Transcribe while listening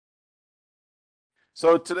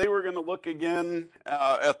So today we're going to look again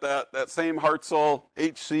at that same Hartzell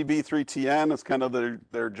HC-B3TN. It's kind of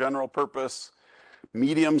their general purpose,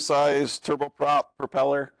 medium-sized turboprop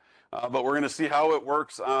propeller. But we're going to see how it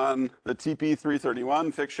works on the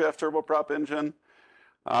TP331 fixed shaft turboprop engine,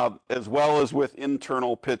 as well as with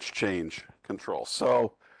internal pitch change control.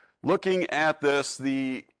 So looking at this,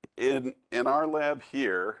 in our lab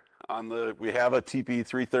here, we have a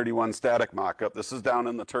TP331 static mock-up. This is down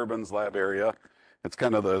in the turbines lab area. It's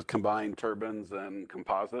kind of the combined turbines and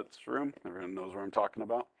composites room. Everyone knows what I'm talking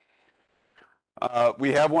about.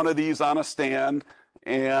 We have one of these on a stand,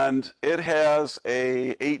 and it has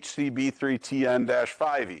a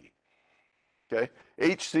HC-B3TN-5E. Okay,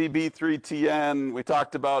 HC-B3TN we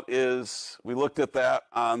talked about we looked at that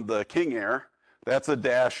on the King Air. That's a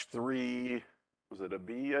 -3, was it a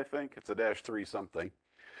B, I think? It's a -3 something.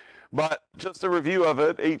 But just a review of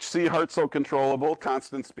it, HC Hartzell controllable,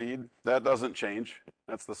 constant speed. That doesn't change.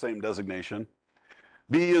 That's the same designation.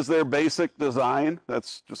 B is their basic design.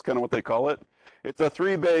 That's just kind of what they call it. It's a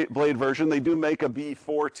 3-blade version. They do make a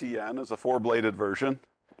B4TN as a 4-bladed version.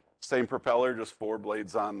 Same propeller, just 4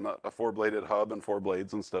 blades on a 4-bladed hub and 4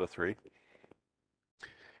 blades instead of 3.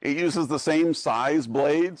 It uses the same size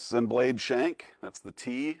blades and blade shank. That's the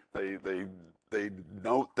T. They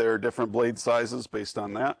note their different blade sizes based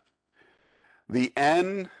on that. The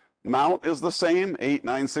N mount is the same, 8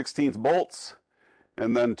 9/16 bolts,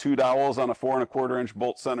 and then 2 dowels on a 4 1/4-inch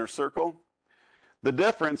bolt center circle. The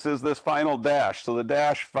difference is this final dash. So the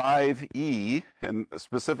 -5E, and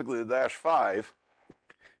specifically the -5,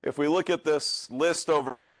 if we look at this list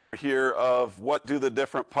over here of what do the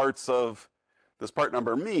different parts of this part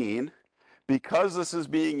number mean, because this is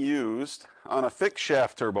being used on a fixed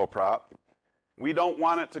shaft turboprop, we don't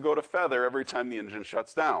want it to go to feather every time the engine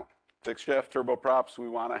shuts down. Fixed shaft turboprops, we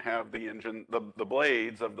want to have the engine, the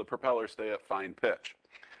blades of the propeller stay at fine pitch.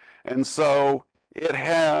 And so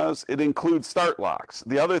it includes start locks.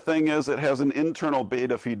 The other thing is it has an internal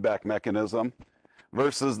beta feedback mechanism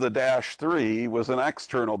versus the -3 was an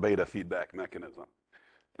external beta feedback mechanism.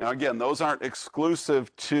 Now again, those aren't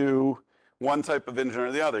exclusive to one type of engine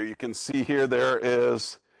or the other. You can see here there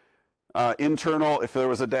is internal, if there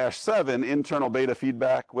was a -7, internal beta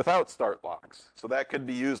feedback without start locks. So that could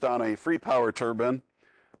be used on a free power turbine,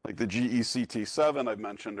 like the GE-CT7 I've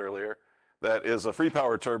mentioned earlier. That is a free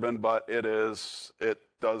power turbine, but it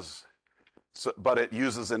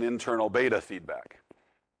uses an internal beta feedback.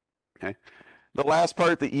 Okay. The last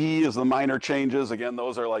part, the E, is the minor changes. Again,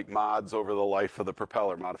 those are like mods over the life of the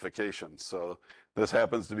propeller modifications. So this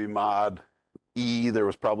happens to be mod E.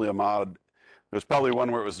 There's probably one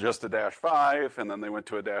where it was just a -5, and then they went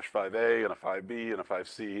to a -5A and a 5B and a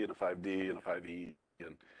 5C and a 5D and a 5E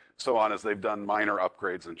and so on as they've done minor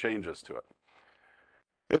upgrades and changes to it.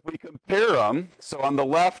 If we compare them, so on the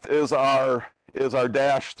left is our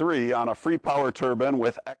 -3 on a free power turbine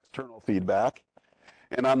with external feedback,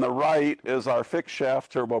 and on the right is our fixed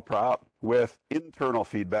shaft turboprop with internal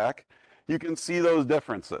feedback. You can see those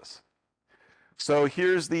differences. So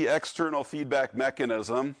here's the external feedback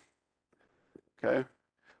mechanism. Okay,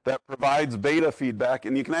 that provides beta feedback,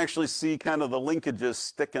 and you can actually see kind of the linkages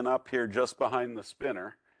sticking up here just behind the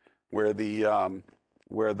spinner, where the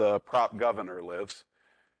prop governor lives.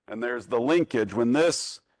 And there's the linkage when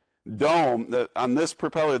this dome on this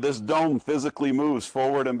propeller, this dome physically moves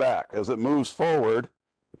forward and back. As it moves forward,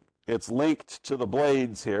 it's linked to the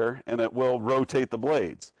blades here, and it will rotate the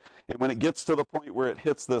blades. And when it gets to the point where it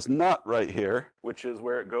hits this nut right here, which is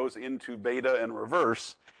where it goes into beta and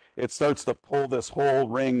reverse, it starts to pull this whole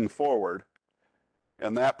ring forward,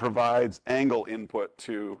 and that provides angle input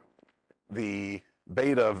to the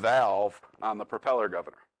beta valve on the propeller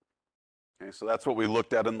governor. Okay, so that's what we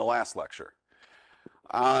looked at in the last lecture.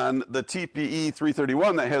 On the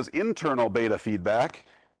TPE331 that has internal beta feedback,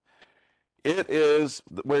 it is,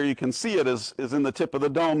 where you can see it is in the tip of the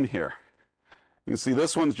dome here. You can see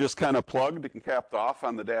this one's just kind of plugged and capped off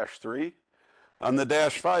on the -3. On the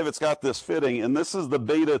 -5, it's got this fitting, and this is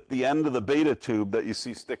the end of the beta tube that you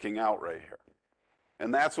see sticking out right here.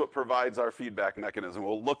 And that's what provides our feedback mechanism.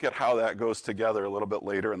 We'll look at how that goes together a little bit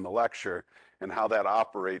later in the lecture and how that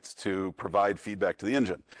operates to provide feedback to the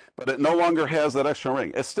engine. But it no longer has that external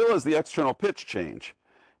ring. It still has the external pitch change.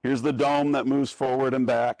 Here's the dome that moves forward and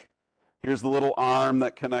back. Here's the little arm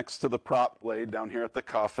that connects to the prop blade down here at the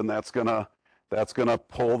cuff, and that's gonna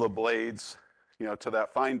pull the blades, to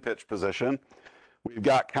that fine pitch position. We've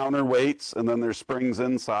got counterweights, and then there's springs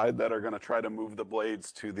inside that are going to try to move the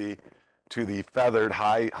blades to the feathered,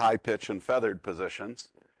 high pitch and feathered positions.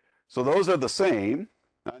 So those are the same.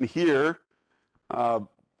 And here,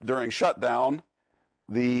 during shutdown,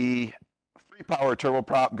 the free power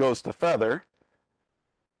turboprop goes to feather.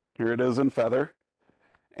 Here it is in feather.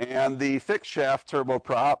 And the fixed shaft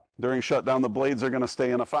turboprop, during shutdown, the blades are going to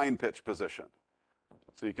stay in a fine pitch position.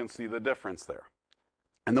 So you can see the difference there.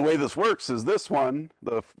 And the way this works is this one,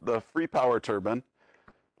 the free power turbine,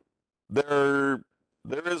 there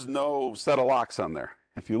is no set of locks on there.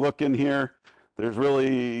 If you look in here, there's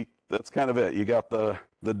really, that's kind of it. You got the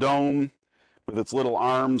dome with its little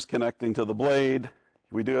arms connecting to the blade.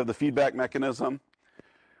 We do have the feedback mechanism.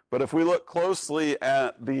 But if we look closely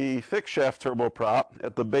at the fixed shaft turboprop,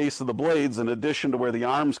 at the base of the blades, in addition to where the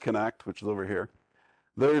arms connect, which is over here,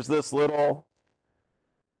 there's this little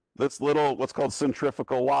what's called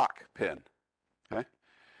centrifugal lock pin. Okay?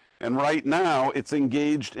 And right now, it's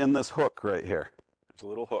engaged in this hook right here. There's a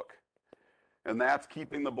little hook. And that's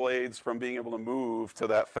keeping the blades from being able to move to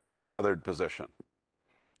that feathered position.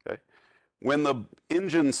 Okay? When the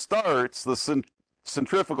engine starts, the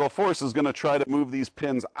centrifugal force is going to try to move these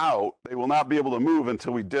pins out. They will not be able to move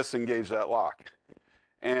until we disengage that lock.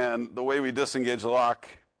 And the way we disengage the lock,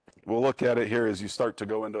 we'll look at it here as you start to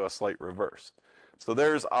go into a slight reverse. So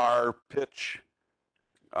there's our pitch,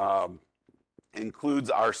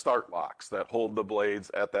 includes our start locks that hold the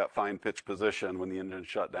blades at that fine pitch position when the engine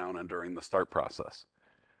shut down and during the start process.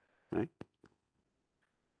 Okay.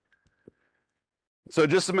 So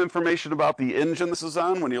just some information about the engine this is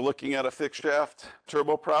on. When you're looking at a fixed shaft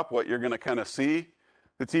turboprop, what you're going to kind of see.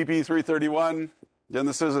 The TP331, and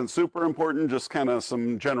this isn't super important, just kind of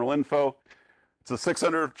some general info. It's a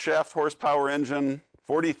 600 shaft horsepower engine,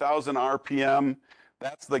 40,000 RPM.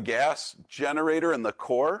 That's the gas generator in the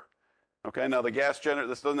core. Okay, now the gas generator,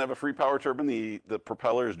 this doesn't have a free power turbine. The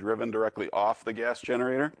propeller is driven directly off the gas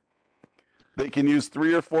generator. They can use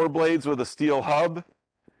 3 or 4 blades with a steel hub.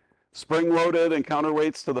 Spring-loaded and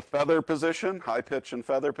counterweights to the feather position, high pitch and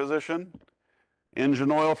feather position. Engine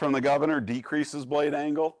oil from the governor decreases blade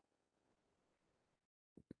angle.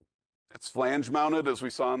 It's flange-mounted, as we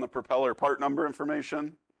saw in the propeller part number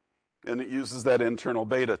information, and it uses that internal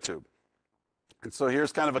beta tube. And so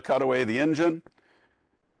here's kind of a cutaway of the engine.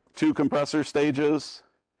 2 compressor stages,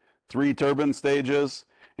 3 turbine stages,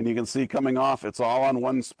 and you can see coming off, it's all on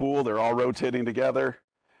one spool. They're all rotating together.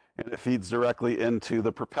 And it feeds directly into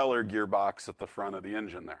the propeller gearbox at the front of the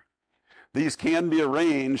engine there. These can be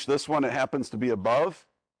arranged. This one, it happens to be above.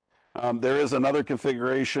 There is another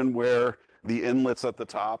configuration where the inlet's at the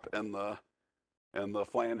top and the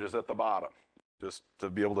flange is at the bottom, just to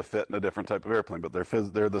be able to fit in a different type of airplane, but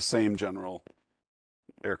they're the same general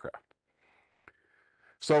aircraft.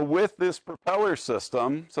 So with this propeller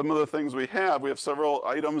system, some of the things we have several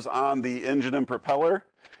items on the engine and propeller,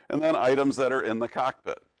 and then items that are in the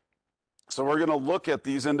cockpit. So we're going to look at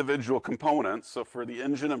these individual components. So for the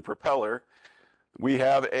engine and propeller, we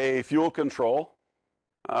have a fuel control,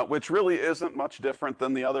 which really isn't much different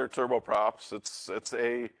than the other turboprops. It's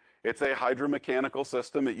a hydromechanical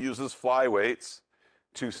system. It uses flyweights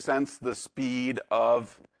to sense the speed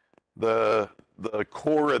of the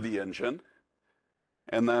core of the engine,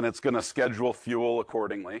 and then it's going to schedule fuel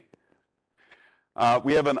accordingly.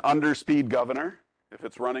 We have an underspeed governor if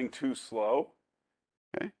it's running too slow.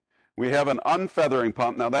 Okay. We have an unfeathering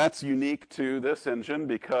pump. Now that's unique to this engine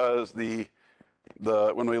because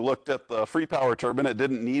when we looked at the free power turbine, it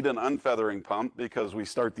didn't need an unfeathering pump because we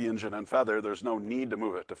start the engine in feather. There's no need to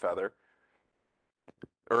move it to feather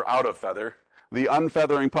or out of feather. The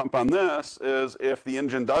unfeathering pump on this is if the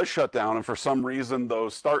engine does shut down and for some reason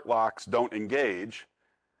those start locks don't engage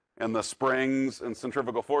and the springs and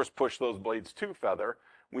centrifugal force push those blades to feather,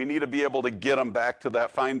 we need to be able to get them back to that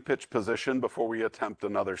fine pitch position before we attempt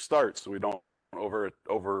another start so we don't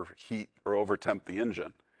overheat or overtemp the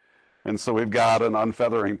engine. And so we've got an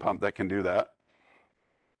unfeathering pump that can do that.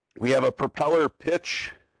 We have a propeller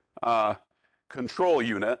pitch control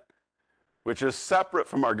unit, which is separate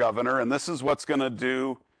from our governor, and this is what's going to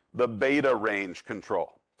do the beta range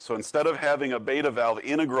control. So instead of having a beta valve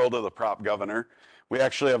integral to the prop governor, we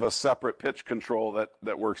actually have a separate pitch control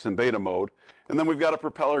that works in beta mode. And then we've got a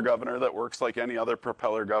propeller governor that works like any other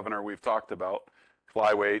propeller governor we've talked about.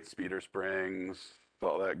 Flyweight, speeder springs,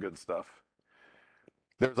 all that good stuff.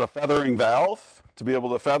 There's a feathering valve to be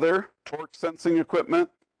able to feather, torque sensing equipment,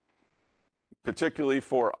 particularly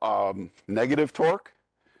for negative torque.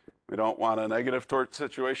 We don't want a negative torque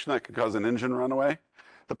situation that could cause an engine runaway.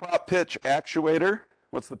 The prop pitch actuator.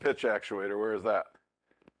 What's the pitch actuator? Where is that?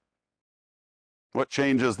 What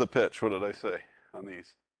changes the pitch? What did I say on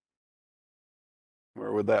these?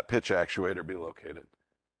 Where would that pitch actuator be located?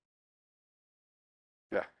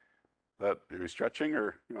 Yeah. Are you stretching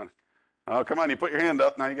or you want? Oh, come on, you put your hand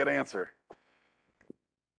up, now you got to answer.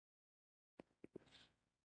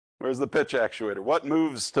 Where's the pitch actuator? What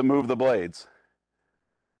moves to move the blades?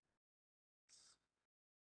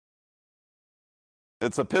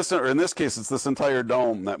 It's a piston, or in this case, it's this entire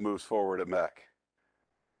dome that moves forward and back.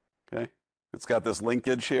 Okay, it's got this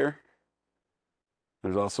linkage here.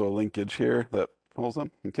 There's also a linkage here that pulls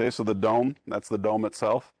them. Okay, so the dome, that's the dome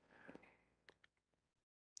itself.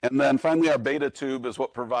 And then finally, our beta tube is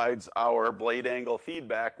what provides our blade angle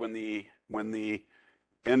feedback when the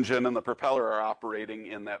engine and the propeller are operating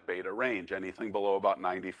in that beta range, anything below about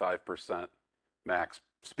 95% max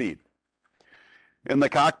speed. In the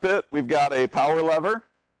cockpit, we've got a power lever.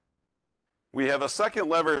 We have a second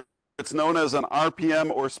lever. It's known as an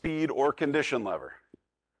RPM or speed or condition lever.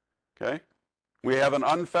 Okay. We have an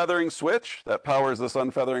unfeathering switch that powers this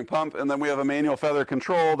unfeathering pump, and then we have a manual feather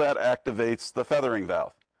control that activates the feathering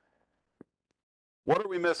valve. What are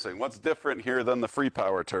we missing? What's different here than the free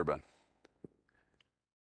power turbine?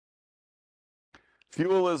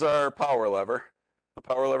 Fuel is our power lever. The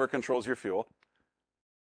power lever controls your fuel.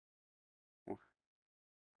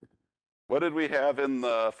 What did we have in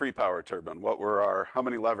the free power turbine? How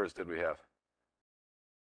many levers did we have?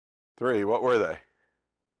 3. What were they?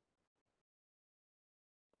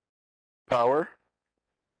 Power,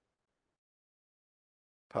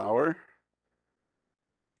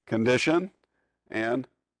 condition, and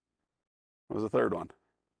what was the third one?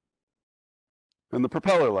 And the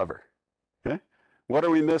propeller lever. Okay. What are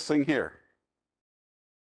we missing here?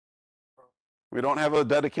 We don't have a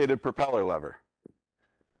dedicated propeller lever.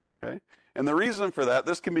 Okay. And the reason for that,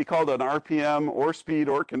 this can be called an RPM or speed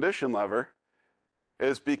or condition lever,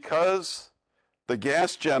 is because the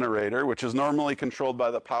gas generator, which is normally controlled by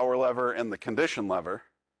the power lever and the condition lever,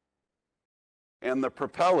 and the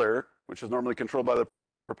propeller, which is normally controlled by the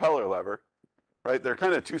propeller lever, right? They're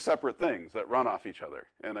kind of two separate things that run off each other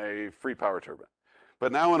in a free power turbine.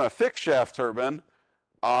 But now in a fixed shaft turbine,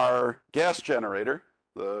 our gas generator,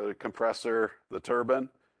 the compressor, the turbine,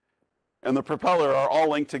 and the propeller are all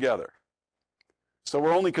linked together. So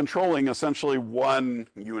we're only controlling essentially one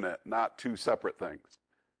unit, not two separate things.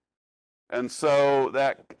 And so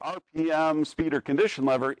that RPM, speed, or condition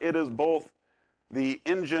lever, it is both the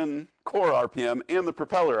engine core RPM and the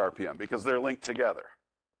propeller RPM because they're linked together.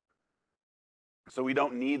 So we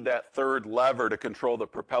don't need that third lever to control the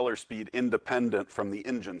propeller speed independent from the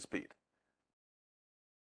engine speed.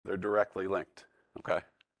 They're directly linked, okay?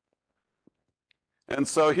 And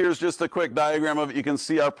so here's just a quick diagram of it. You can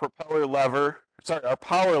see our power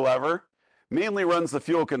lever mainly runs the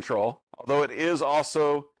fuel control, although it is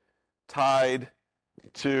also tied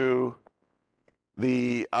to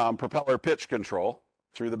the propeller pitch control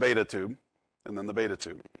through the beta tube, and then the beta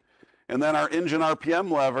tube. And then our engine RPM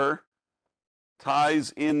lever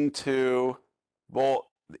ties into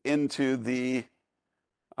the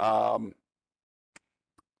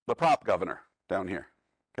prop governor down here,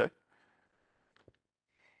 okay?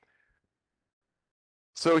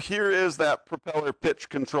 So here is that propeller pitch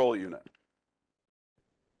control unit.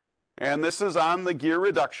 And this is on the gear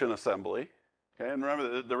reduction assembly. Okay, and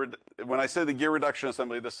remember, when I say the gear reduction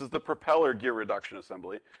assembly, this is the propeller gear reduction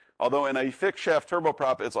assembly. Although in a fixed shaft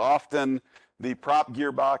turboprop, it's often the prop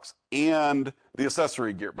gearbox and the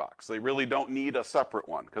accessory gearbox. They really don't need a separate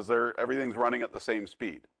one because everything's running at the same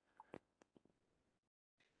speed.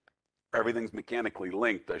 Everything's mechanically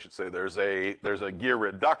linked, I should say. There's a gear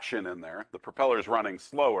reduction in there. The propeller is running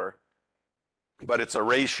slower, but it's a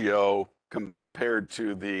ratio compared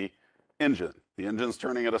to the engine. The engine's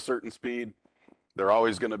turning at a certain speed. They're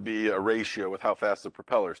always going to be a ratio with how fast the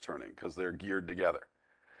propeller's turning because they're geared together.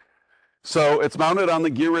 So it's mounted on the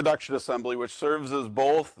gear reduction assembly, which serves as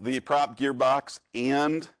both the prop gearbox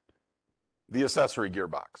and the accessory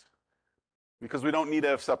gearbox because we don't need to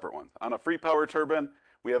have separate ones. On a free power turbine,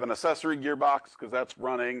 we have an accessory gearbox because that's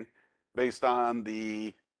running based on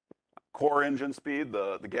the core engine speed,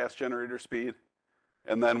 the gas generator speed.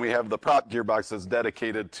 And then we have the prop gearbox that's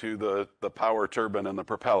dedicated to the power turbine and the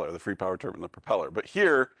propeller, the free power turbine and the propeller. But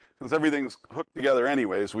here, since everything's hooked together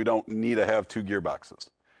anyways, we don't need to have two gearboxes.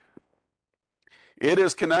 It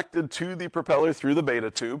is connected to the propeller through the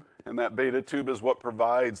beta tube, and that beta tube is what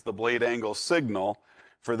provides the blade angle signal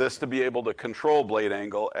for this to be able to control blade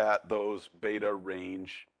angle at those beta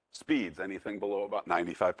range speeds, anything below about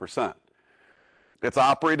 95%. It's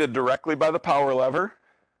operated directly by the power lever,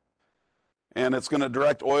 and it's going to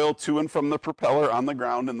direct oil to and from the propeller on the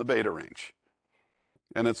ground in the beta range.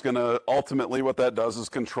 And it's going to, ultimately what that does is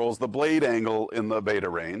controls the blade angle in the beta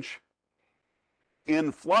range.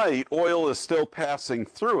 In flight, oil is still passing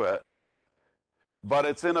through it, but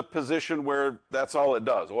it's in a position where that's all it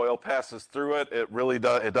does. Oil passes through it.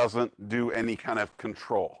 It doesn't do any kind of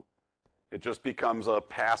control. It just becomes a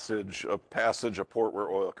port where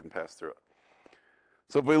oil can pass through it.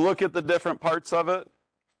 So if we look at the different parts of it,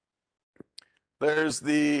 there's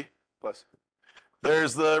the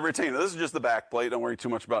retainer. This is just the back plate. Don't worry too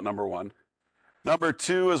much about number one. Number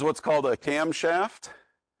two is what's called a camshaft.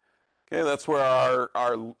 Okay, that's where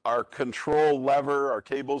our control lever, our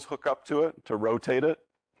cables hook up to it to rotate it.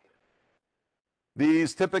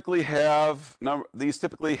 These typically have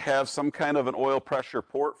some kind of an oil pressure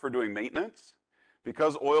port for doing maintenance.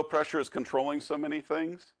 Because oil pressure is controlling so many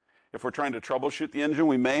things, if we're trying to troubleshoot the engine,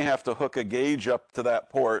 we may have to hook a gauge up to that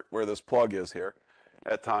port where this plug is here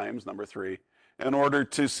at times, number three, in order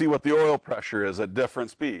to see what the oil pressure is at different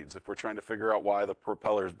speeds if we're trying to figure out why the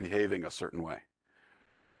propeller is behaving a certain way.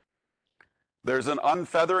 There's an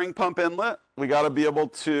unfeathering pump inlet. We got to be able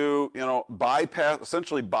to,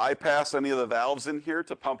 essentially bypass any of the valves in here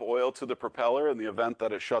to pump oil to the propeller in the event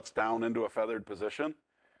that it shuts down into a feathered position.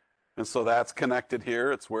 And so that's connected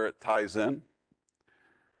here. It's where it ties in.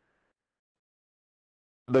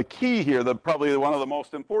 The key here, probably one of the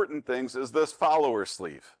most important things, is this follower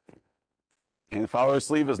sleeve. And the follower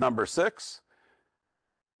sleeve is number 6.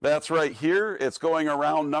 That's right here. It's going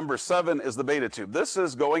around. Number 7 is the beta tube. This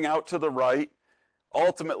is going out to the right.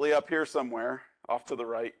 Ultimately up here somewhere, off to the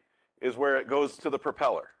right, is where it goes to the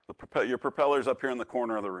propeller. Your propeller's up here in the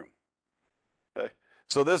corner of the room. Okay.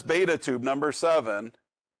 So this beta tube, number 7,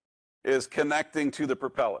 is connecting to the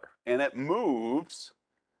propeller. And it moves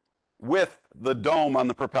with the dome on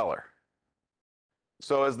the propeller.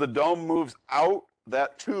 So as the dome moves out,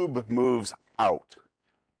 that tube moves out.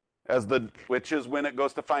 Which is when it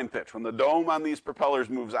goes to fine pitch. When the dome on these propellers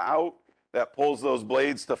moves out, that pulls those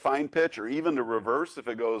blades to fine pitch or even to reverse if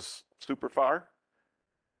it goes super far.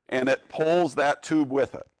 And it pulls that tube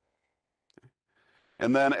with it.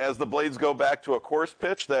 And then as the blades go back to a coarse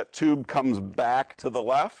pitch, that tube comes back to the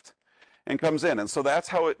left and comes in. And so that's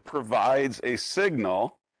how it provides a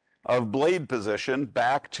signal of blade position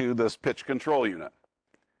back to this pitch control unit.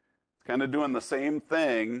 It's kind of doing the same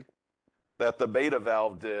thing that the beta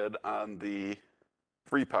valve did on the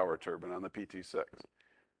free power turbine, on the PT6.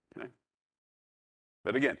 Okay.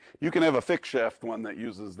 But again, you can have a fixed shaft one that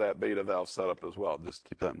uses that beta valve setup as well. Just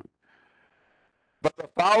keep that in mind. But the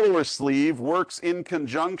follower sleeve works in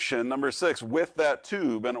conjunction, number 6, with that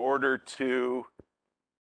tube in order to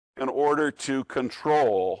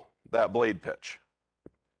control that blade pitch.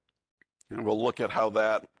 And we'll look at how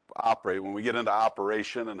that operates. When we get into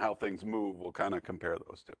operation and how things move, we'll kind of compare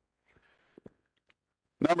those two.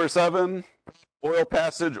 Number 7, oil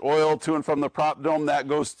passage, oil to and from the prop dome, that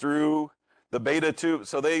goes through the beta tube.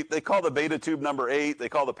 So they call the beta tube number 8. They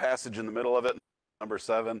call the passage in the middle of it number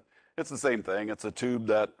 7. It's the same thing. It's a tube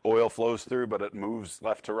that oil flows through, but it moves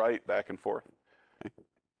left to right, back and forth. Okay.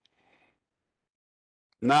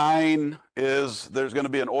 9 is there's going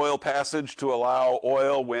to be an oil passage to allow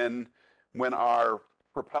oil when our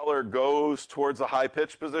propeller goes towards a high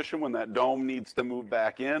pitch position, when that dome needs to move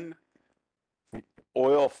back in.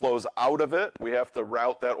 Oil flows out of it. We have to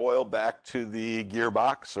route that oil back to the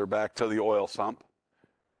gearbox or back to the oil sump.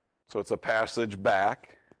 So it's a passage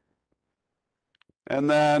back. And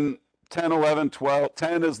then 10, 11, 12.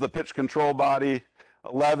 10 is the pitch control body.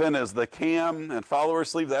 11 is the cam and follower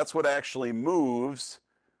sleeve. That's what actually moves.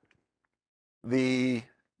 The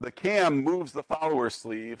cam moves the follower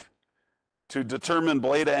sleeve to determine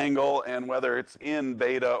blade angle and whether it's in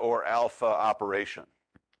beta or alpha operation.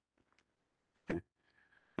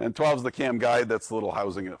 And 12 is the cam guide. That's the little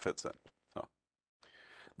housing it fits in. So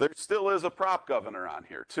there still is a prop governor on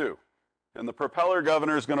here too. And the propeller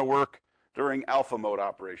governor is going to work during alpha mode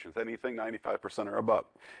operations, anything 95% or above.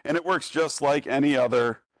 And it works just like any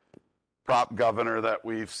other prop governor that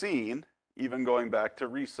we've seen, even going back to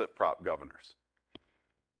recip prop governors.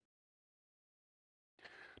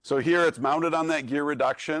 So here it's mounted on that gear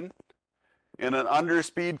reduction. In an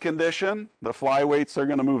underspeed condition, the flyweights are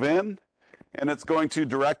going to move in. And it's going to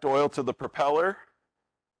direct oil to the propeller.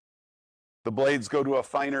 The blades go to a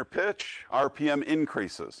finer pitch, RPM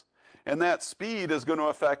increases. And that speed is going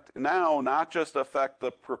to not just affect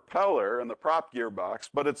the propeller and the prop gearbox,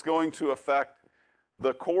 but it's going to affect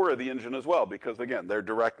the core of the engine as well, because again, they're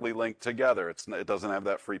directly linked together. It doesn't have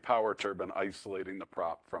that free power turbine isolating the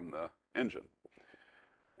prop from the engine.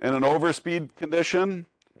 In an overspeed condition,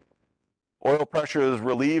 oil pressure is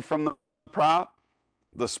relieved from the prop.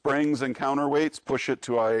 The springs and counterweights push it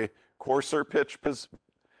to a coarser pitch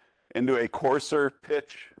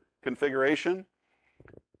configuration,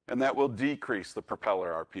 and that will decrease the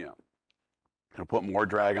propeller RPM. It'll put more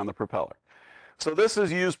drag on the propeller. So this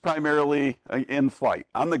is used primarily in flight.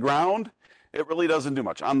 On the ground, it really doesn't do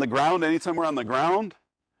much. On the ground, anytime we're on the ground,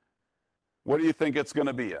 what do you think it's going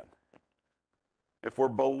to be in? If we're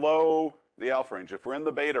below the alpha range, if we're in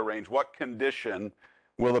the beta range, what condition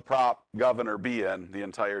will the prop governor be in the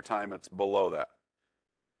entire time it's below that?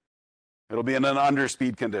 It'll be in an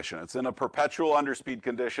underspeed condition. It's in a perpetual underspeed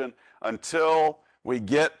condition until we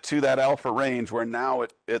get to that alpha range where now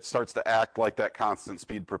it starts to act like that constant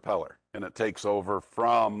speed propeller and it takes over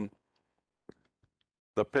from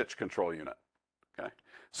the pitch control unit. Okay.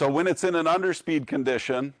 So when it's in an underspeed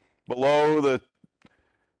condition below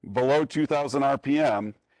 2000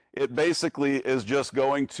 RPM, it basically is just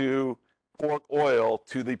going to pour oil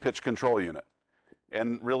to the pitch control unit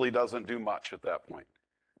and really doesn't do much at that point.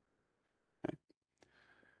 Okay.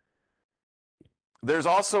 There's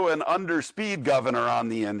also an underspeed governor on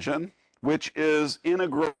the engine, which is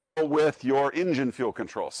integral with your engine fuel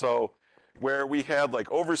control. So where we had like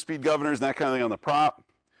overspeed governors and that kind of thing on the prop,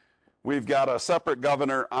 we've got a separate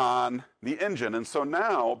governor on the engine. And so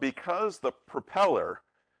now, because the propeller,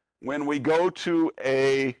 when we go to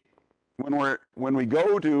a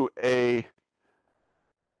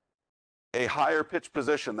higher pitch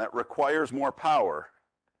position that requires more power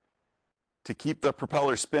to keep the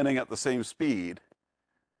propeller spinning at the same speed,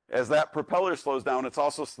 as that propeller slows down, it's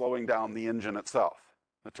also slowing down the engine itself,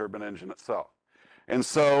 the turbine engine itself. And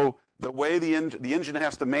so the way the engine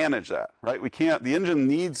has to manage that, right? The engine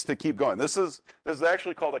needs to keep going. This is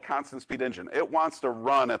actually called a constant speed engine. It wants to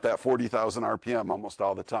run at that 40,000 RPM almost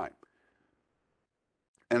all the time.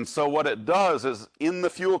 And so what it does is in the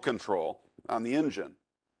fuel control on the engine,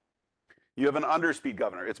 you have an underspeed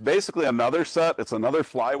governor. It's basically another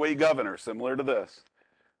flyway governor similar to this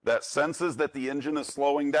that senses that the engine is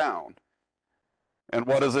slowing down. And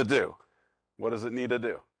what does it do? What does it need to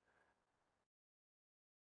do?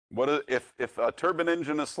 If a turbine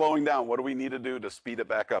engine is slowing down, what do we need to do to speed it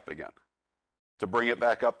back up again? To bring it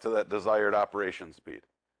back up to that desired operation speed?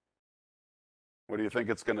 What do you think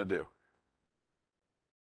it's going to do?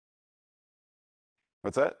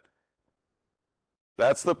 What's that?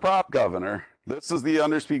 That's the prop governor. This is the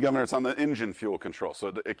underspeed governor. It's on the engine fuel control.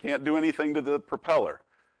 So it can't do anything to the propeller.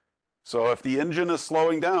 So if the engine is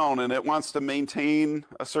slowing down and it wants to maintain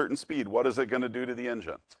a certain speed, what is it going to do to the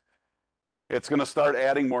engine? It's going to start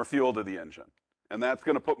adding more fuel to the engine. And that's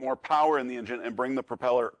going to put more power in the engine and bring the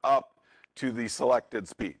propeller up to the selected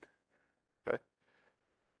speed. Okay?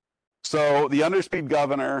 So the underspeed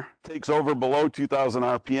governor takes over below 2000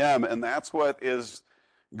 RPM, and that's what is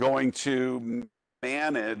going to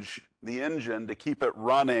manage the engine to keep it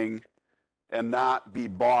running and not be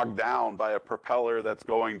bogged down by a propeller that's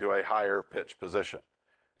going to a higher pitch position.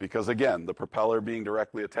 Because again, the propeller being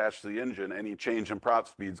directly attached to the engine, any change in prop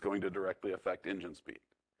speed is going to directly affect engine speed.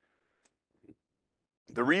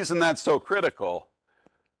 The reason that's so critical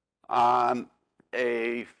on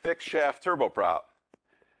a fixed shaft turboprop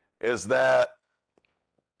is that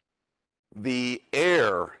the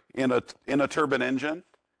air in a turbine engine,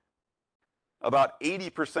 about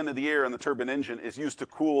 80% of the air in the turbine engine is used to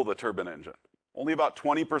cool the turbine engine. Only about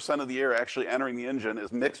 20% of the air actually entering the engine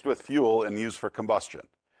is mixed with fuel and used for combustion.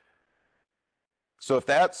 So if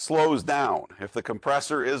that slows down, if the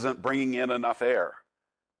compressor isn't bringing in enough air,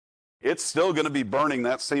 it's still going to be burning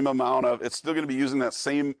that same amount of, it's still going to be using that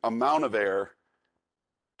same amount of air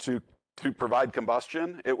to provide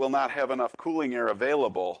combustion. It will not have enough cooling air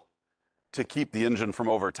available to keep the engine from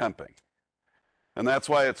overtemping. And that's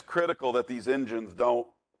why it's critical that these engines don't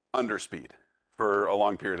underspeed for a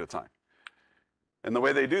long period of time. And the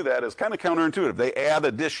way they do that is kind of counterintuitive. They add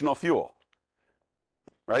additional fuel,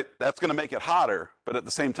 right? That's going to make it hotter, but at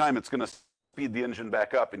the same time, it's going to speed the engine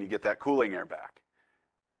back up and you get that cooling air back.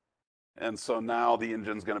 And so now the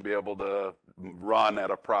engine's going to be able to run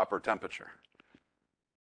at a proper temperature.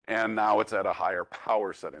 And now it's at a higher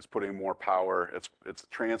power setting. It's putting more power. It's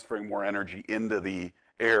transferring more energy into the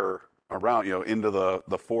air around, into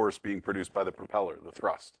the force being produced by the propeller, the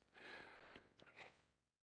thrust.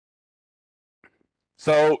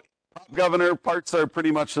 So prop governor parts are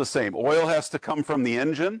pretty much the same. Oil has to come from the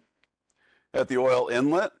engine at the oil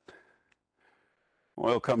inlet.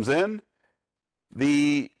 Oil comes in.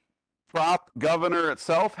 The prop governor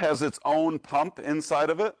itself has its own pump inside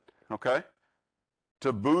of it, okay,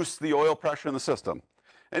 to boost the oil pressure in the system.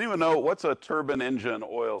 Anyone know what's a turbine engine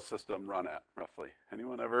oil system run at, roughly?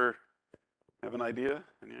 Anyone ever have an idea?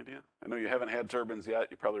 Any idea? I know you haven't had turbines yet.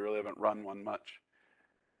 You probably really haven't run one much.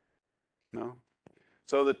 No?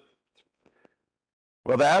 So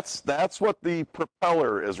that's what the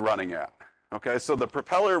propeller is running at. Okay, so the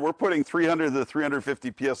propeller, we're putting 300 to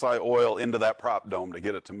 350 PSI oil into that prop dome to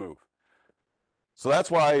get it to move. So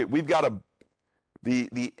that's why we've got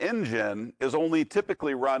the engine is only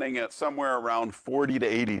typically running at somewhere around 40 to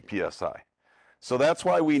 80 PSI. So that's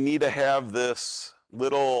why we need to have this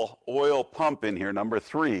little oil pump in here, number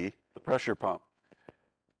 3, the pressure pump,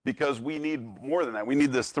 because we need more than that. We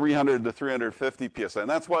need this 300 to 350 psi, and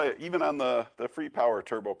that's why even on the free power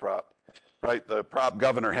turboprop, right, the prop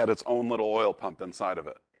governor had its own little oil pump inside of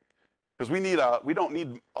it, because we don't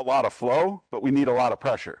need a lot of flow, but we need a lot of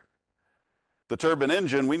pressure. The turbine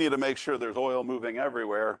engine, we need to make sure there's oil moving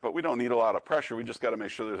everywhere, but we don't need a lot of pressure. We just got to make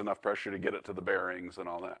sure there's enough pressure to get it to the bearings and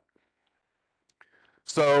all that.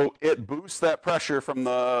 So it boosts that pressure from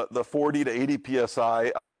the 40 to 80 psi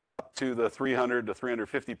up to the 300 to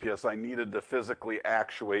 350 psi needed to physically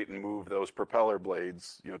actuate and move those propeller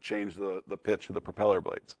blades, change the pitch of the propeller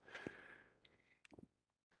blades.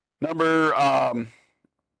 And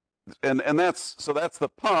that's the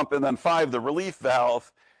pump. And then 5, the relief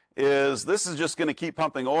valve, this is just going to keep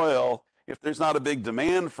pumping oil. If there's not a big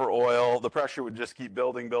demand for oil, the pressure would just keep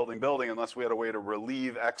building, building, building, unless we had a way to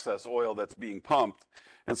relieve excess oil that's being pumped.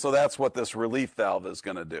 And so that's what this relief valve is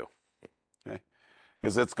going to do, okay?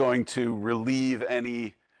 Because it's going to relieve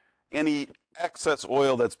any excess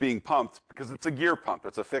oil that's being pumped, because it's a gear pump.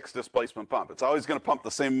 It's a fixed displacement pump. It's always going to pump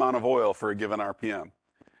the same amount of oil for a given RPM.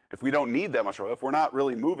 If we don't need that much oil, if we're not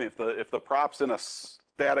really moving, if the prop's in a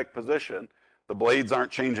static position, the blades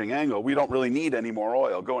aren't changing angle, we don't really need any more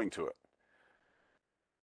oil going to it.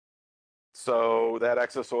 So that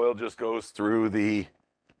excess oil just goes through the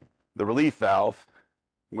relief valve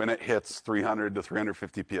when it hits 300 to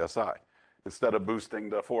 350 psi, instead of boosting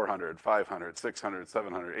to 400, 500, 600,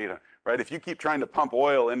 700, 800, right? If you keep trying to pump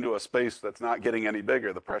oil into a space that's not getting any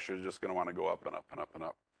bigger, the pressure is just going to want to go up and up and up and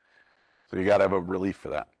up. So you got to have a relief for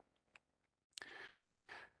that.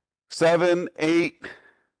 7, 8,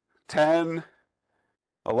 10,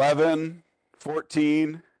 11,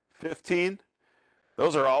 14, 15.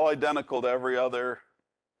 Those are all identical to every other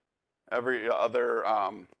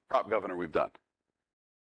prop governor we've done.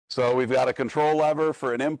 So we've got a control lever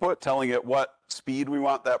for an input telling it what speed we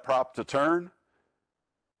want that prop to turn.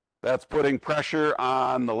 That's putting pressure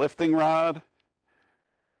on the lifting rod,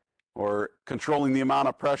 or controlling the amount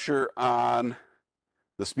of pressure on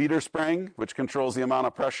the speeder spring, which controls the amount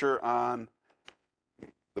of pressure on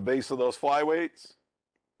the base of those flyweights,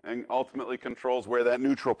 and ultimately controls where that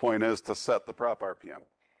neutral point is to set the prop RPM.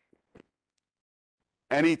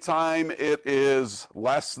 Anytime it is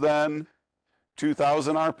less than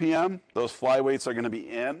 2,000 RPM, those flyweights are going to be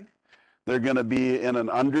in. They're going to be in an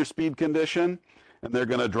underspeed condition, and they're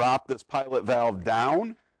going to drop this pilot valve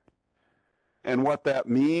down. And what that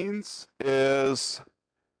means is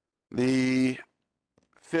the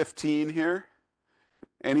 15 here,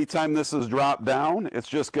 anytime this is dropped down, it's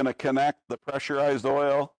just going to connect the pressurized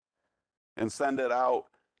oil and send it out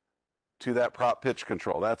to that prop pitch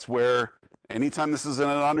control. That's where, anytime this is in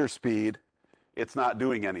an underspeed, it's not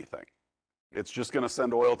doing anything. It's just going to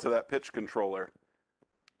send oil to that pitch controller,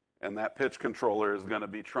 and that pitch controller is going to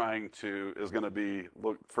be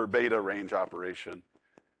look for beta range operation,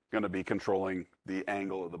 going to be controlling the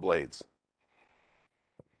angle of the blades.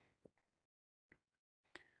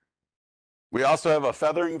 We also have a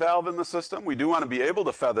feathering valve in the system. We do want to be able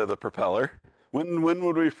to feather the propeller. When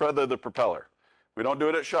would we feather the propeller? We don't do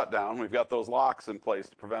it at shutdown. We've got those locks in place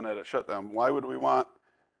to prevent it at shutdown. Why would we want,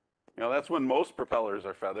 that's when most propellers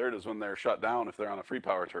are feathered, is when they're shut down if they're on a free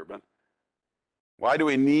power turbine. Why do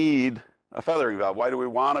we need a feathering valve? Why do we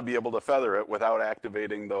want to be able to feather it without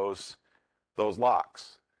activating those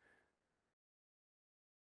locks?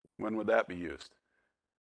 When would that be used?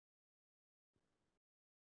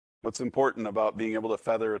 What's important about being able to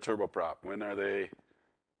feather a turboprop? When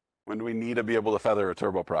do we need to be able to feather a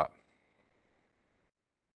turboprop?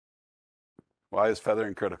 Why is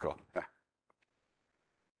feathering critical?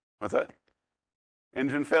 What's that?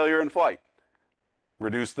 Engine failure in flight.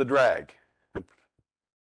 Reduce the drag.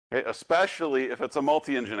 Okay, especially if it's a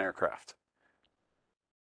multi-engine aircraft.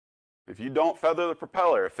 If you don't feather the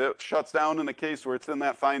propeller, if it shuts down in a case where it's in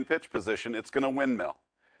that fine pitch position, it's going to windmill.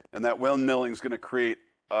 And that windmilling is going to create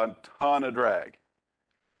a ton of drag.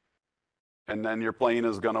 And then your plane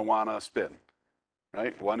is going to want to spin,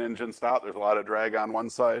 right? One engine stop, there's a lot of drag on one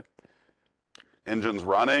side. Engine's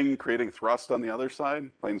running, creating thrust on the other side,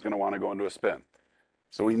 plane's going to want to go into a spin.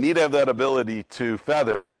 So we need to have that ability to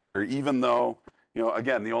feather, even though,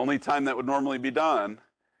 again, the only time that would normally be done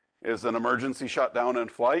is an emergency shutdown in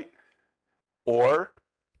flight, or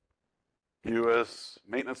you as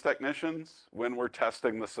maintenance technicians when we're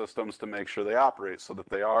testing the systems to make sure they operate so that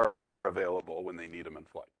they are available when they need them in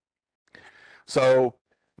flight. So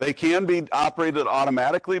they can be operated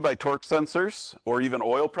automatically by torque sensors or even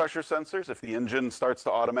oil pressure sensors if the engine starts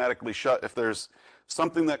to automatically shut. If there's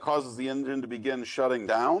something that causes the engine to begin shutting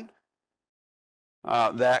down,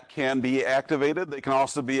 that can be activated. They can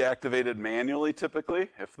also be activated manually typically.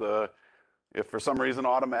 If for some reason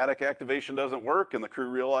automatic activation doesn't work and the crew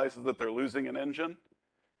realizes that they're losing an engine,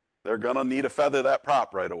 they're going to need to feather that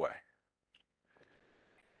prop right away.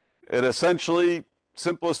 It essentially,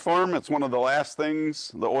 simplest form, it's one of the last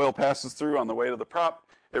things the oil passes through on the way to the prop.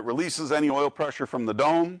 It releases any oil pressure from the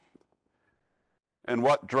dome. And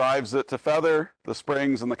what drives it to feather? The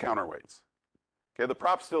springs and the counterweights. Okay, the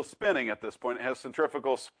prop's still spinning at this point. It has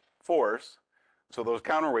centrifugal force, so those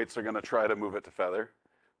counterweights are going to try to move it to feather.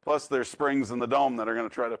 Plus, there's springs in the dome that are going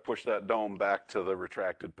to try to push that dome back to the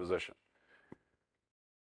retracted position.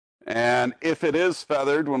 And if it is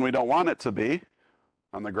feathered when we don't want it to be,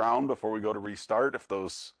 on the ground before we go to restart, if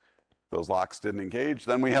those locks didn't engage,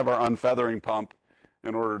 then we have our unfeathering pump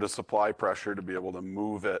in order to supply pressure to be able to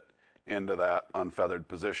move it into that unfeathered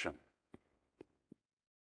position.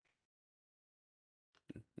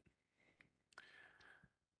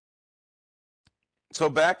 So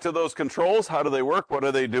back to those controls, how do they work? What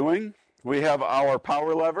are they doing? We have our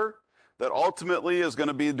power lever that ultimately is going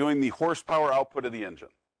to be doing the horsepower output of the engine.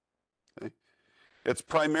 Okay. It's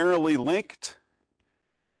primarily linked.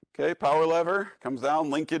 Okay, power lever comes down,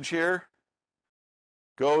 linkage here,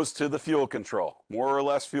 goes to the fuel control, more or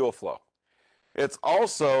less fuel flow. It's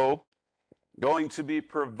also going to be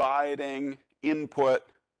providing input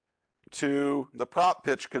to the prop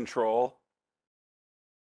pitch control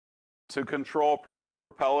to control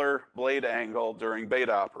propeller blade angle during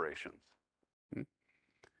beta operations.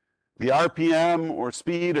 The RPM or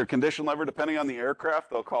speed or condition lever, depending on the aircraft,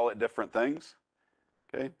 they'll call it different things.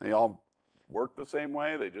 Okay, they all work the same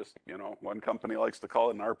way. They just, one company likes to call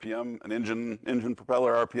it an RPM, an engine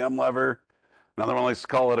propeller RPM lever. Another one likes to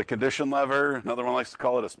call it a condition lever. Another one likes to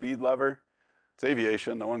call it a speed lever. It's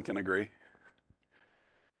aviation. No one can agree.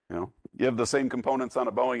 You have the same components on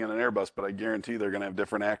a Boeing and an Airbus, but I guarantee they're going to have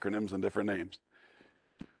different acronyms and different names.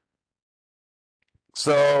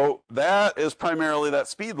 So that is primarily that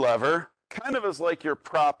speed lever. Kind of is like your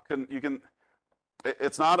prop.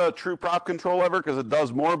 It's not a true prop control lever because it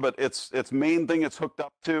does more, but its main thing it's hooked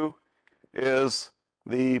up to is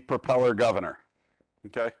the propeller governor.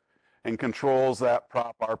 Okay, and controls that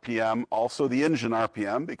prop RPM, also the engine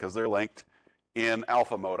RPM because they're linked in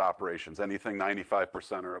alpha mode operations, anything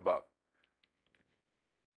 95% or above.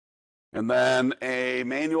 And then a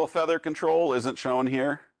manual feather control isn't shown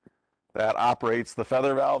here. That operates the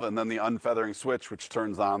feather valve and then the unfeathering switch, which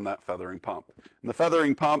turns on that feathering pump. And the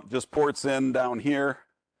feathering pump just ports in down here,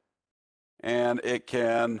 and it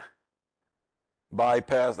can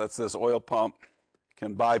bypass, that's this oil pump,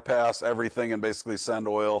 can bypass everything and basically send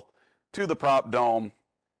oil to the prop dome,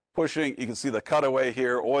 pushing, you can see the cutaway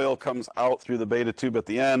here, oil comes out through the beta tube at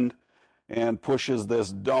the end and pushes this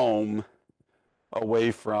dome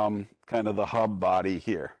away from kind of the hub body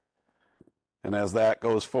here. And as that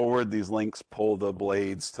goes forward, these links pull the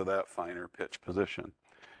blades to that finer pitch position.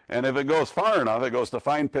 And if it goes far enough, it goes to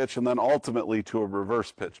fine pitch and then ultimately to a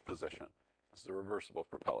reverse pitch position. This is a reversible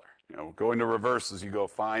propeller. Going to reverse is you go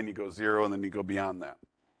fine, you go zero, and then you go beyond that.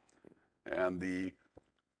 And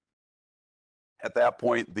at that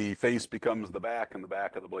point, the face becomes the back, and the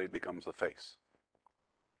back of the blade becomes the face.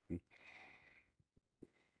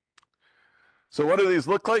 So what do these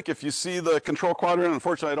look like? If you see the control quadrant,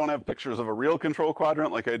 unfortunately I don't have pictures of a real control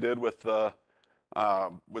quadrant like I did with the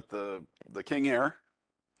King Air.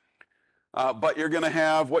 But you're going to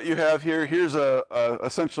have what you have here. Here's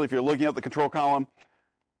essentially, if you're looking at the control column,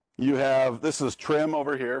 you have, this is trim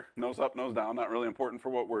over here, nose up, nose down, not really important for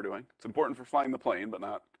what we're doing. It's important for flying the plane, but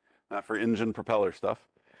not for engine propeller stuff.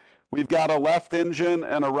 We've got a left engine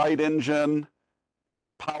and a right engine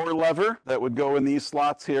power lever that would go in these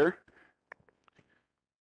slots here.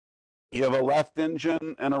 You have a left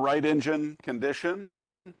engine and a right engine condition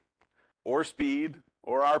or speed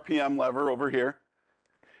or RPM lever over here.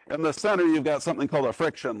 In the center, you've got something called a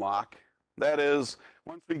friction lock. That is,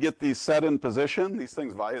 once we get these set in position, these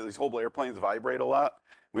whole airplanes vibrate a lot.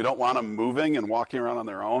 We don't want them moving and walking around on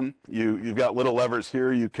their own. You've got little levers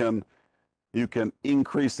here. You can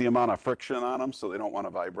increase the amount of friction on them so they don't want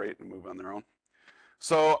to vibrate and move on their own.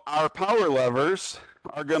 So our power levers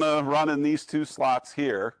are going to run in these two slots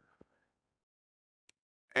here,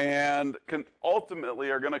 and ultimately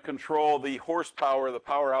are going to control the horsepower, the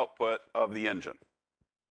power output of the engine.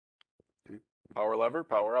 Power lever,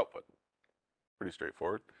 power output. Pretty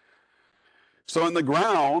straightforward. So in the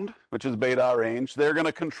ground, which is beta range, they're going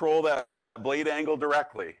to control that blade angle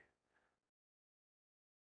directly.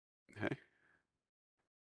 Okay.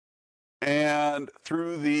 And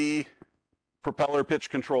through the propeller pitch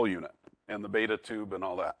control unit and the beta tube and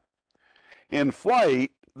all that. In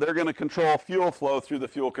flight, they're going to control fuel flow through the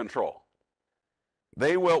fuel control.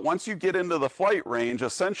 They will, once you get into the flight range,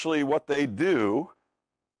 essentially what they do,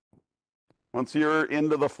 once you're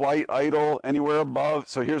into the flight idle anywhere above,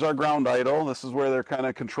 so here's our ground idle. This is where they're kind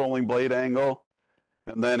of controlling blade angle.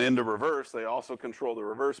 And then into reverse, they also control the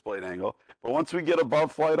reverse blade angle. But once we get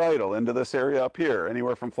above flight idle into this area up here,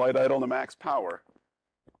 anywhere from flight idle to max power,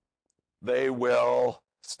 they will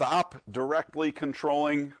stop directly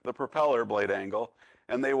controlling the propeller blade angle,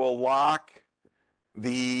 and they will lock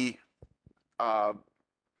the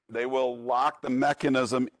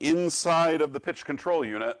mechanism inside of the pitch control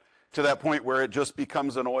unit to that point where it just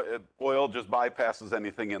becomes an oil just bypasses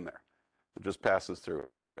anything in there. It just passes through.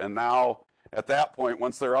 And now, at that point,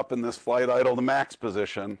 once they're up in this flight idle to max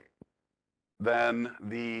position, then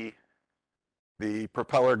the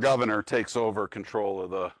propeller governor takes over control of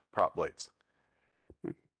the prop blades.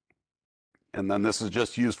 And then this is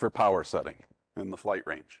just used for power setting in the flight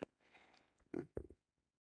range.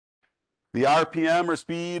 The RPM or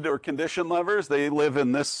speed or condition levers, they live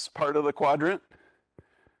in this part of the quadrant.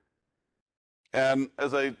 And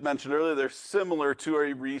as I mentioned earlier, they're similar to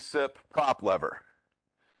a recip prop lever.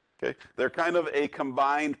 Okay? They're kind of a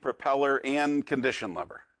combined propeller and condition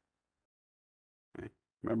lever. Okay?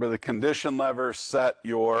 Remember, the condition lever set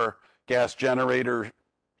your gas generator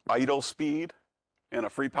idle speed in a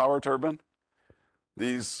free power turbine.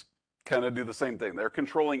 These kind of do the same thing. They're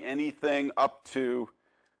controlling anything up to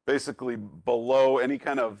basically below any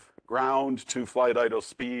kind of ground to flight idle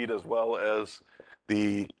speed, as well as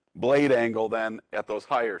the blade angle then at those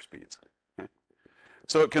higher speeds. Okay?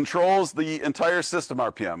 So it controls the entire system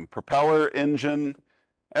RPM, propeller, engine,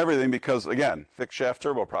 everything, because again, fixed shaft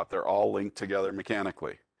turboprop, they're all linked together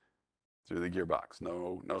mechanically through the gearbox.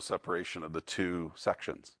 No separation of the two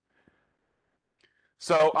sections.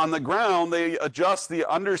 So on the ground, they adjust the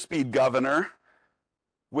underspeed governor,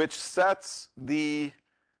 which sets the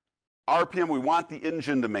RPM we want the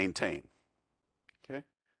engine to maintain. Okay?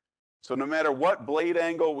 So no matter what blade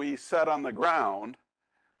angle we set on the ground,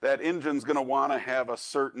 that engine's going to want to have a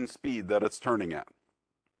certain speed that it's turning at.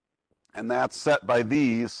 And that's set by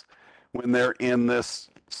these when they're in this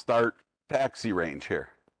start taxi range here.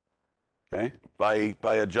 Okay? By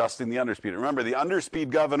adjusting the underspeed. Remember, the underspeed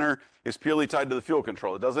governor is purely tied to the fuel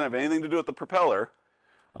control. It doesn't have anything to do with the propeller,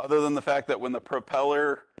 other than the fact that when the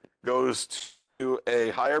propeller goes to a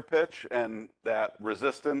higher pitch and that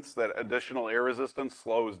resistance, that additional air resistance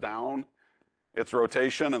slows down its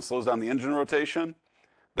rotation and slows down the engine rotation,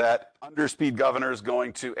 that underspeed governor is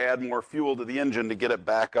going to add more fuel to the engine to get it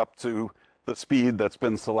back up to the speed that's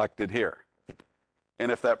been selected here.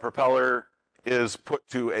 And if that propeller is put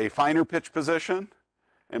to a finer pitch position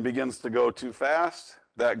and begins to go too fast,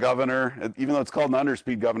 that governor, even though it's called an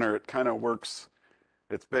underspeed governor, it kind of works.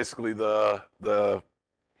 It's basically the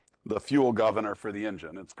fuel governor for the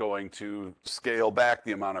engine. It's going to scale back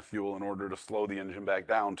the amount of fuel in order to slow the engine back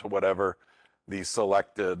down to whatever the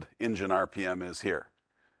selected engine RPM is here.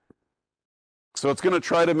 So it's going to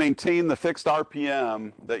try to maintain the fixed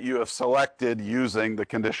RPM that you have selected using the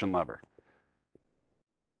condition lever,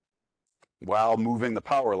 while moving the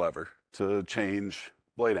power lever to change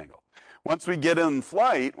blade angle. Once we get in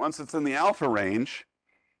flight, once it's in the alpha range,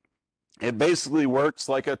 it basically works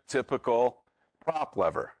like a typical prop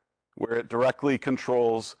lever, where it directly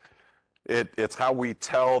controls it. It's how we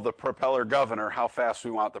tell the propeller governor how fast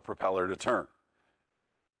we want the propeller to turn.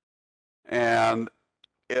 And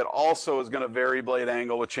it also is going to vary blade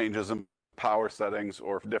angle with changes in power settings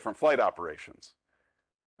or different flight operations.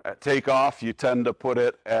 At takeoff, you tend to put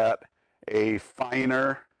it at a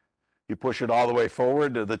finer, you push it all the way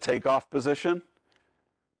forward to the takeoff position,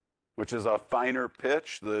 which is a finer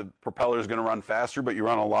pitch. The propeller is going to run faster, but you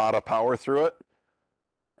run a lot of power through it.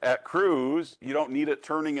 At cruise, you don't need it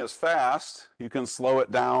turning as fast. You can slow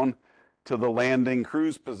it down to the landing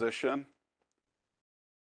cruise position.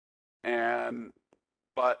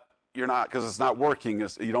 But you're not, because it's not working.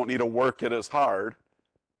 You don't need to work it as hard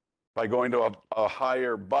by going to a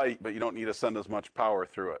higher bite, but you don't need to send as much power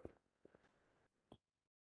through it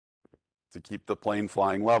to keep the plane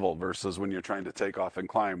flying level, versus when you're trying to take off and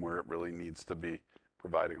climb, where it really needs to be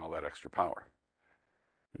providing all that extra power.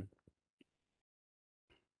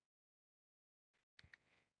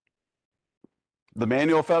 The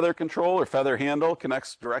manual feather control or feather handle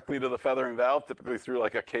connects directly to the feathering valve, typically through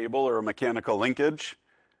like a cable or a mechanical linkage.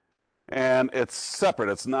 And it's separate.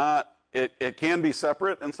 It's not, it can be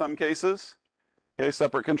separate in some cases, okay,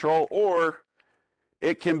 separate control, or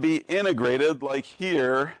it can be integrated like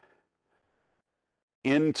here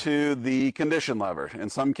into the condition lever. In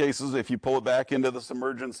some cases, if you pull it back into this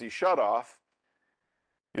emergency shutoff,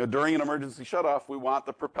 During an emergency shutoff, we want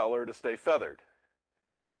the propeller to stay feathered.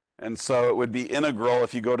 And so it would be integral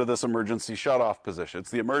if you go to this emergency shutoff position.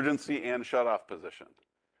 It's the emergency and shutoff position.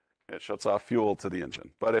 It shuts off fuel to the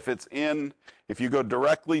engine. But if you go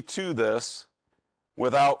directly to this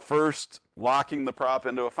without first locking the prop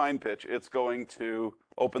into a fine pitch, it's going to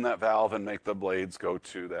open that valve and make the blades go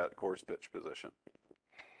to that coarse pitch position.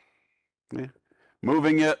 Yeah.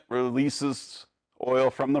 Moving it releases oil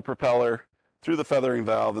from the propeller through the feathering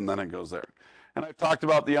valve, and then it goes there. And I've talked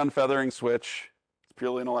about the unfeathering switch. It's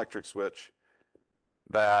purely an electric switch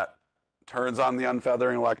that turns on the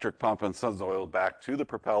unfeathering electric pump and sends oil back to the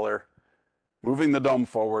propeller, moving the dome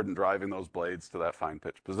forward and driving those blades to that fine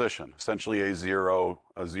pitch position, essentially a zero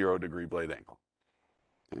degree blade angle.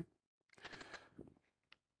 Okay.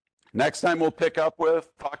 Next time we'll pick up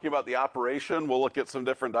with talking about the operation. We'll look at some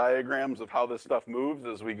different diagrams of how this stuff moves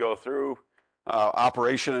as we go through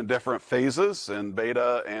operation in different phases in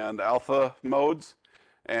beta and alpha modes,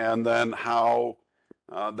 and then how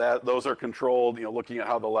those are controlled, looking at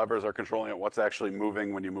how the levers are controlling it, what's actually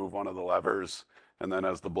moving when you move one of the levers, and then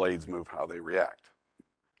as the blades move, how they react.